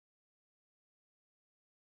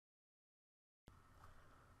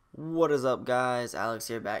What is up, guys? Alex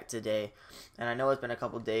here, back today. And I know it's been a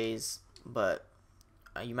couple days, but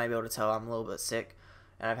you might be able to tell I'm a little bit sick,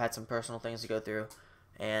 and I've had some personal things to go through.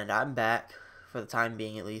 And I'm back, for the time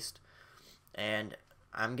being at least. And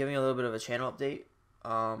I'm giving a little bit of a channel update.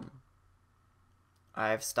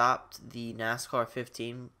 I've stopped the NASCAR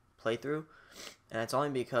 15 playthrough, and it's only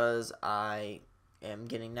because I am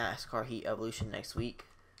getting NASCAR Heat Evolution next week,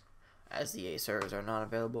 as the EA servers are not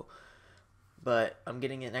available. But I'm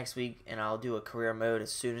getting it next week, and I'll do a career mode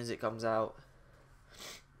as soon as it comes out.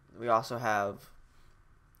 We also have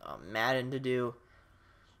Madden to do.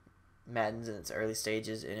 Madden's in its early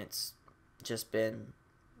stages, and it's just been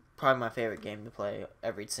probably my favorite game to play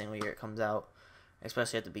every single year it comes out,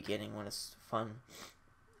 especially at the beginning when it's fun.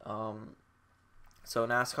 So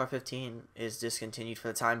NASCAR 15 is discontinued for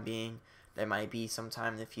the time being. There might be some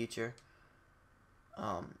time in the future.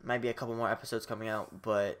 Might be a couple more episodes coming out,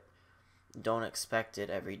 but don't expect it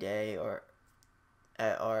every day, or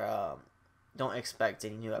don't expect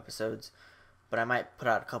any new episodes. But I might put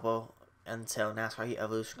out a couple until NASCAR Heat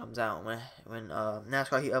Evolution comes out. When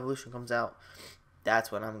NASCAR Heat Evolution comes out, that's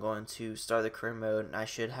when I'm going to start the career mode, and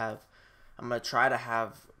I'm gonna try to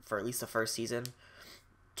have, for at least the first season,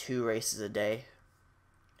 2 races a day.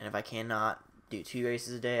 And if I cannot do 2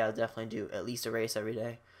 races a day, I'll definitely do at least a race every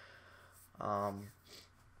day.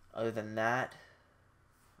 Other than that,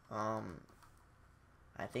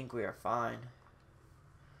 I think we are fine.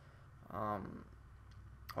 I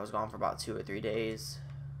was gone for about 2 or 3 days.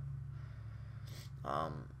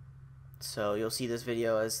 So you'll see this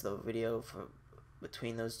video as the video for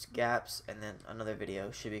between those gaps, and then another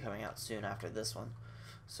video should be coming out soon after this one.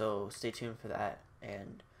 So stay tuned for that,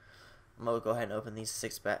 and I'm gonna go ahead and open these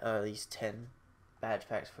these 10 badge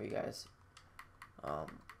packs for you guys.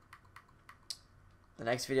 The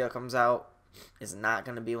next video comes out is not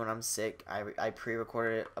gonna be when I'm sick. I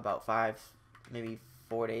pre-recorded it about 5, maybe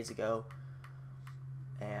 4 days ago,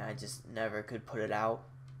 and I just never could put it out.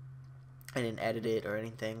 I didn't edit it or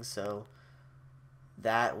anything, so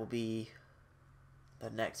that will be the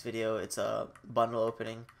next video. It's a bundle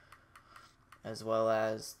opening, as well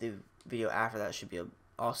as the video after that should be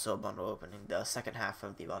also a bundle opening, the second half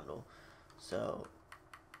of the bundle. So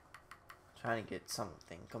trying to get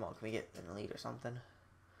something. Come on, can we get an elite or something?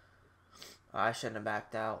 I shouldn't have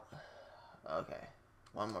backed out. Okay,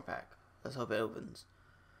 one more pack. Let's hope it opens.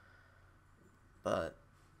 But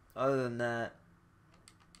other than that,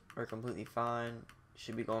 we're completely fine.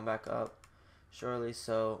 Should be going back up shortly.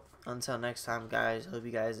 So until next time, guys, hope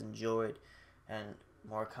you guys enjoyed, and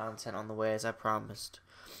more content on the way as I promised.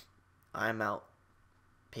 I'm out.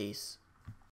 Peace.